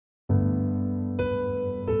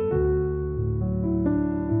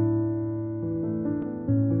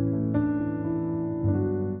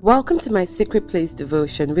Welcome to my Secret Place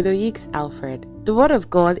devotion with Oyiks Alfred. The Word of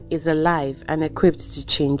God is alive and equipped to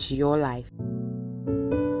change your life.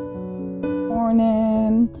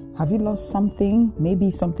 Morning. Have you lost something? Maybe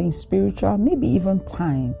something spiritual, maybe even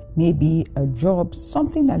time, maybe a job,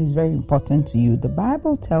 something that is very important to you. The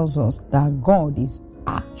Bible tells us that God is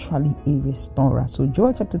actually a restorer. So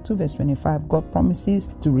Joel chapter 2 verse 25, God promises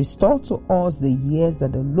to restore to us the years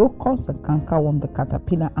that the locust, the cankerworm, the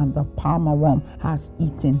caterpillar, and the palmer worm has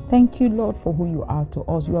eaten. Thank you, Lord, for who you are to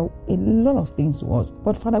us. You are a lot of things to us.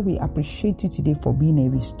 But Father, we appreciate you today for being a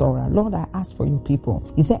restorer. Lord, I ask for your people.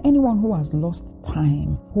 Is there anyone who has lost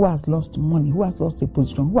time, who has lost money, who has lost a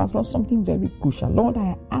position, who has lost something very crucial? Lord,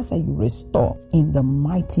 I ask that you restore in the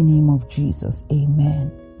mighty name of Jesus.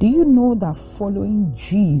 Amen. Do you know that following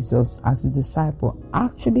Jesus as a disciple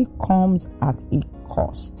actually comes at a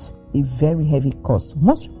cost? A very heavy cost.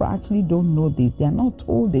 Most people actually don't know this. They are not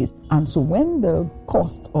told this. And so when the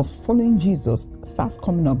cost of following Jesus starts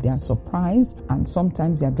coming up, they are surprised and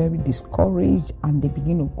sometimes they are very discouraged and they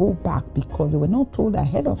begin to go back because they were not told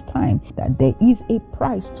ahead of time that there is a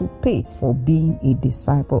price to pay for being a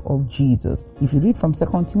disciple of Jesus. If you read from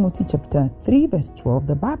 2 Timothy chapter 3 verse 12,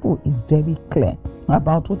 the Bible is very clear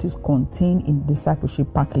about what is contained in the discipleship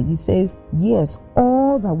package. It says, yes,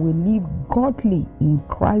 all that will live godly in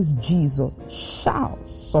Christ Jesus shall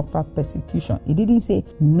suffer persecution. It didn't say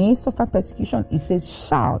may suffer persecution. It says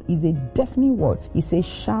shall. It's a definite word. It says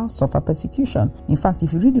shall suffer persecution. In fact,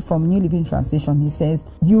 if you read it from New Living Translation, it says,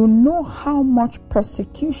 you know how much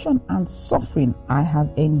persecution and suffering I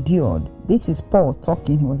have endured. This is Paul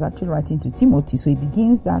talking. He was actually writing to Timothy. So he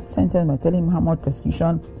begins that sentence by telling him how much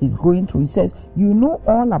persecution he's going through. He says, you know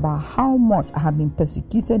all about how much I have been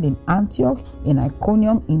persecuted in Antioch, in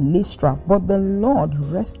Iconium, in Lystra, but the Lord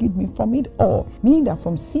rescued me from it all. Meaning that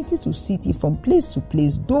from city to city, from place to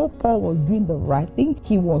place, though Paul was doing the right thing,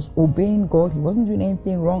 he was obeying God, he wasn't doing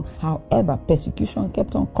anything wrong. However, persecution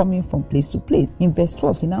kept on coming from place to place. In verse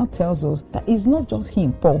 12, he now tells us that it's not just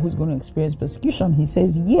him, Paul, who's going to experience persecution. He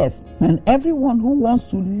says, yes, and everyone who wants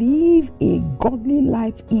to live a godly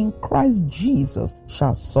life in Christ Jesus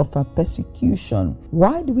shall suffer persecution.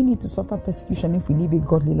 Why do we need to suffer persecution if we live a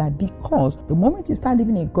godly life? Because the moment you start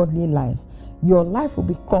living a godly life, your life will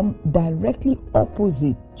become directly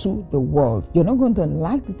opposite to the world. You're not going to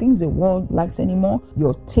like the things the world likes anymore.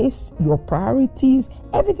 Your tastes, your priorities,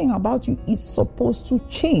 everything about you is supposed to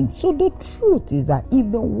change. So the truth is that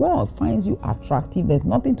if the world finds you attractive, there's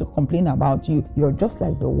nothing to complain about you. You're just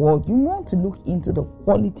like the world. You want to look into the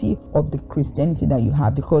quality of the Christianity that you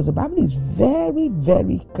have, because the Bible is very,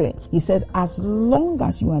 very clear. He said, as long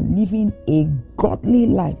as you are living a godly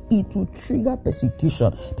life, it will trigger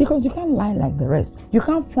persecution, because you can't lie like the rest. You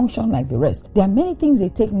can't function like the rest. There are many things they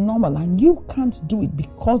take normal and you can't do it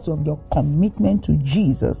because of your commitment to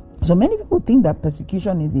Jesus. So many people think that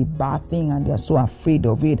persecution is a bad thing and they are so afraid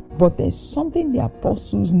of it. But there's something the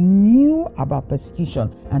apostles knew about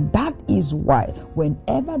persecution. And that is why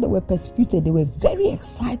whenever they were persecuted, they were very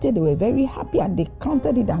excited, they were very happy, and they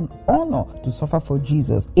counted it an honor to suffer for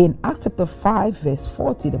Jesus. In Acts chapter 5 verse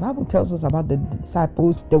 40, the Bible tells us about the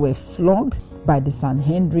disciples. They were flogged by the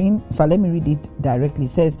Sanhedrin. Let me read it directly.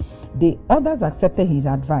 It says, the others accepted his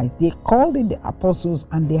advice. They called in the apostles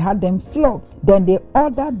and they had them flogged. Then they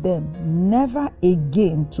ordered them never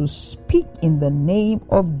again to speak in the name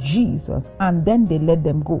of Jesus, and then they let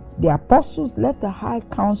them go. The apostles left the high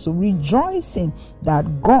council rejoicing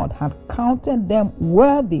that God had counted them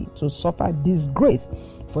worthy to suffer disgrace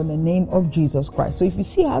for the name of Jesus Christ. So if you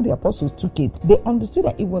see how the apostles took it, they understood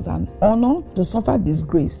that it was an honor to suffer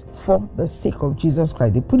disgrace for the sake of Jesus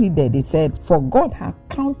Christ. They put it there. They said, for God had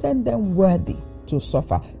counted them worthy to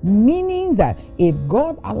suffer, meaning that if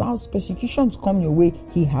God allows persecution to come your way,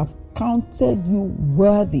 he has counted you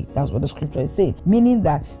worthy. That's what the scripture is saying, meaning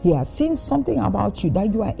that he has seen something about you,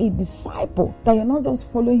 that you are a disciple, that you're not just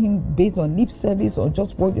following him based on lip service or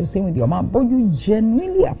just what you're saying with your mouth, but you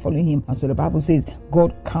genuinely are following him. And so the Bible says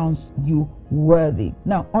God counts you worthy.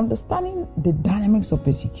 Now, understanding the dynamics of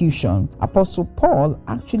persecution, Apostle Paul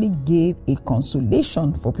actually gave a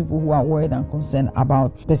consolation for people who are worried and concerned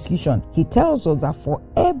about persecution. He tells us that for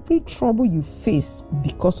every trouble you face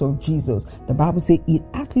because of Jesus, the Bible says it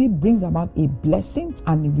actually brings about a blessing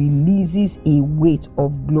and releases a weight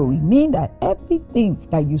of glory, meaning that everything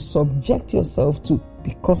that you subject yourself to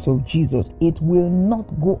because of Jesus, it will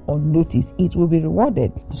not go unnoticed. It will be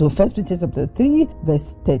rewarded. So 1 Peter chapter 3 verse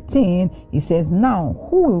 13, it says, now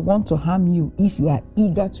who will want to harm you if you are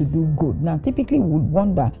eager to do good? Now typically we would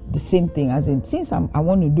wonder the same thing, as in, since I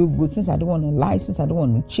want to do good, since I don't want to lie, since I don't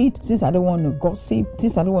want to cheat, since I don't want to gossip,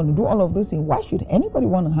 since I don't want to do all of those things, why should anybody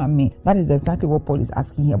want to harm me? That is exactly what Paul is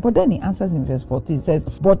asking here. But then he answers in verse 14, it says,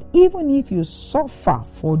 but even if you suffer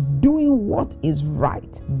for doing what is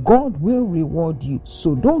right, God will reward you.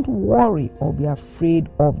 So don't worry or be afraid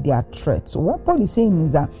of their threats. So what Paul is saying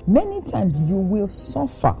is that many times you will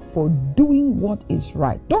suffer for doing what is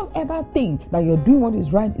right. Don't ever think that you're doing what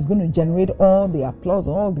is right is going to generate all the applause,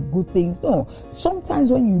 all the good things. No.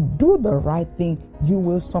 Sometimes when you do the right thing, you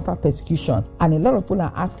will suffer persecution. And a lot of people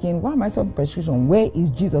are asking, why am I suffering persecution? Where is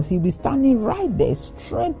Jesus? He'll be standing right there,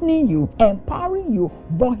 strengthening you, empowering you,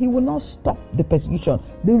 but he will not stop the persecution.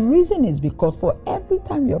 The reason is because for every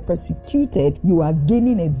time you're persecuted, you are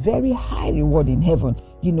gaining a very high reward in heaven.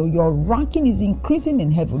 You know, your ranking is increasing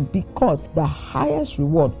in heaven, because the highest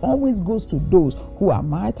reward always goes to those who are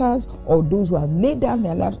martyrs, or those who have laid down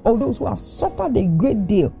their lives, or those who have suffered a great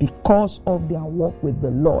deal because of their walk with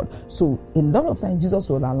the Lord. So a lot of times Jesus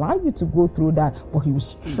will allow you to go through that, but he will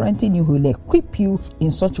strengthen you, he will equip you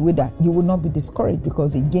in such a way that you will not be discouraged,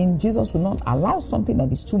 because again, Jesus will not allow something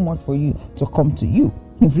that is too much for you to come to you.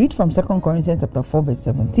 If you read from 2 Corinthians chapter 4 verse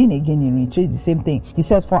 17, again he reiterates the same thing. He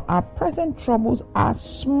says, for our present troubles are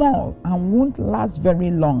small and won't last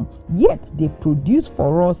very long, yet they produce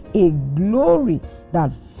for us a glory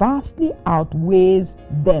that vastly outweighs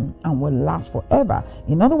them and will last forever.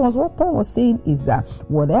 In other words, what Paul was saying is that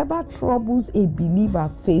whatever troubles a believer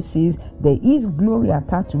faces, there is glory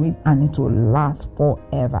attached to it, and it will last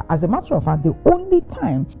forever. As a matter of fact, the only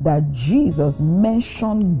time that Jesus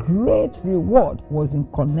mentioned great reward was in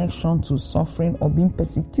connection to suffering or being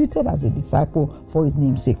persecuted as a disciple for his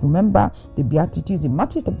name's sake. Remember the Beatitudes in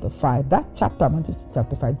Matthew chapter 5, that chapter, Matthew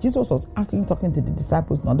chapter 5, Jesus was actually talking to the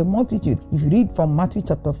disciples, not the multitude. If you read from Matthew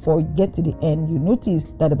chapter 4, you get to the end, you notice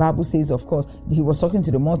that the Bible says, of course, he was talking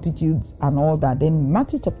to the multitudes and all that. Then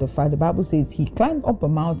Matthew chapter 5, the Bible says he climbed up a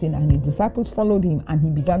mountain and his disciples followed him, and he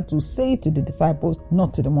began to say to the disciples,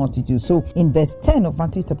 not to the multitude. So in verse 10 of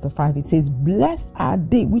Matthew chapter 5, it says, blessed are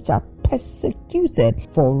they which are persecuted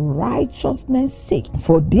for righteousness' sake,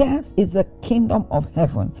 for theirs is the kingdom of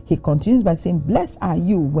heaven. He continues by saying, blessed are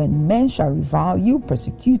you when men shall revile you,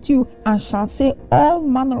 persecute you, and shall say all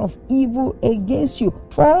manner of evil against you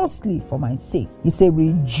falsely for my sake. He said,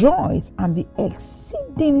 rejoice and be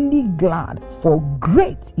exceedingly glad, for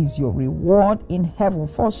great is your reward in heaven,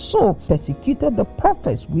 for so persecuted the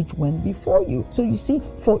prophets which went before you. So you see,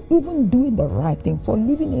 for even doing the right thing, for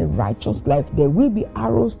living a righteous life, there will be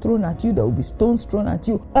arrows thrown at you, there will be stones thrown at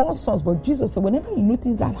you, all sorts. But Jesus said, whenever you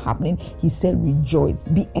notice that happening, he said, rejoice,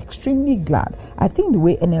 be extremely glad. I think the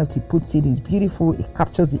way NLT puts it is beautiful. It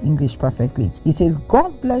captures the English perfectly. He says,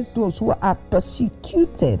 God bless those who are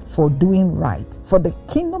persecuted for doing right, for the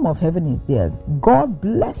kingdom of heaven is theirs. God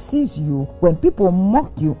blesses you when people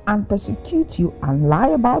mock you and persecute you and lie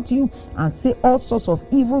about you and say all sorts of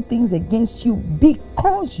evil things against you,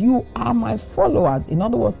 because you are my followers. In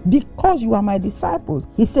other words, because you are my disciples.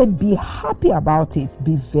 He said, be happy about it,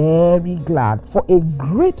 be very glad, for a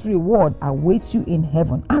great reward awaits you in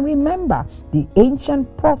heaven. And remember, the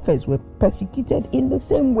ancient prophets were persecuted in the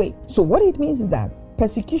same way. So what it means is that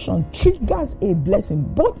persecution triggers a blessing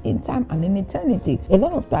both in time and in eternity. A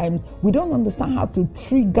lot of times we don't understand how to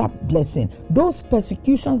trigger blessing. Those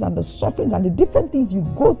persecutions and the sufferings and the different things you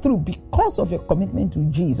go through because of your commitment to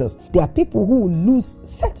Jesus. There are people who will lose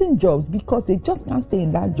certain jobs because they just can't stay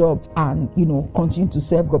in that job and continue to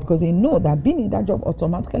serve God, because they know that being in that job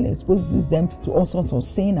automatically exposes them to all sorts of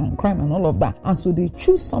sin and crime and all of that. And so they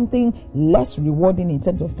choose something less rewarding in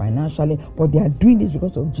terms of financially, but they are doing this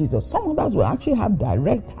because of Jesus. Some others will actually have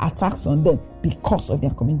direct attacks on them because of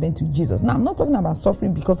their commitment to Jesus. Now, I'm not talking about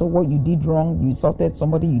suffering because of what you did wrong, you insulted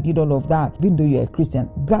somebody, you did all of that, even though you're a Christian.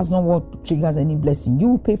 That's not what triggers any blessing. You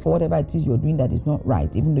will pay for whatever it is you're doing that is not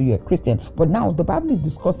right, even though you're a Christian. But now the Bible is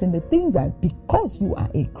discussing the things that because you are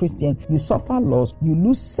a Christian, you suffer loss, you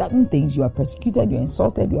lose certain things, you are persecuted, you're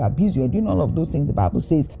insulted, you're abused, you're doing all of those things. The Bible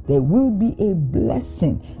says there will be a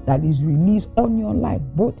blessing that is released on your life,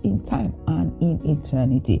 both in time and in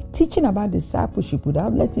eternity. Teaching about discipleship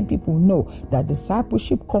without letting people know that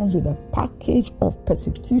discipleship comes with a package of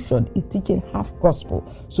persecution is teaching half gospel.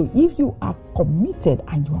 So if you are committed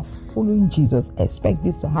and you are following Jesus, expect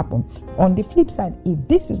this to happen. On the flip side, if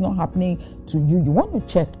this is not happening to you, you want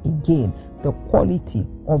to check again the quality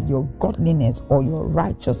of your godliness or your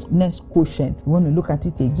righteousness quotient. You want to look at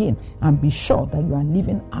it again and be sure that you are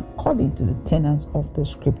living according to the tenets of the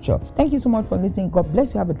scripture. Thank you so much for listening. God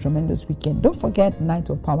bless you. Have a tremendous weekend. Don't forget, Night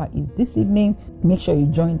of Power is this evening. Make sure you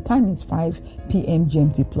join. Time is 5 p.m.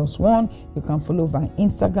 GMT +1. You can follow via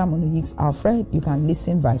Instagram on Oyiks Alfred. You can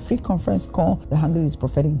listen via free conference call. The handle is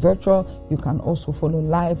Prophetic Virtual. You can also follow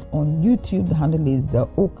live on YouTube. The handle is the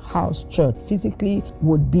Oak House Church. Physically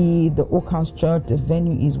would be the Oak House Church. The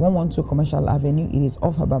venue is 112 Commercial Avenue. It is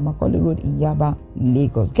off about Macaulay Road in Yaba,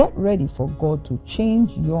 Lagos. Get ready for God to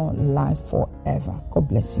change your life forever. God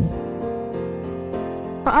bless you.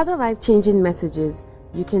 For other life-changing messages,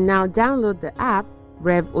 you can now download the app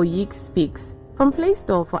Rev Oyiks Speaks from Play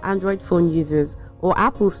Store for Android phone users or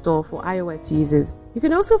Apple Store for iOS users. You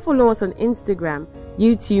can also follow us on Instagram,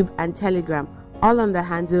 YouTube, and Telegram, all on the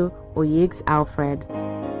handle Oyiks Alfred.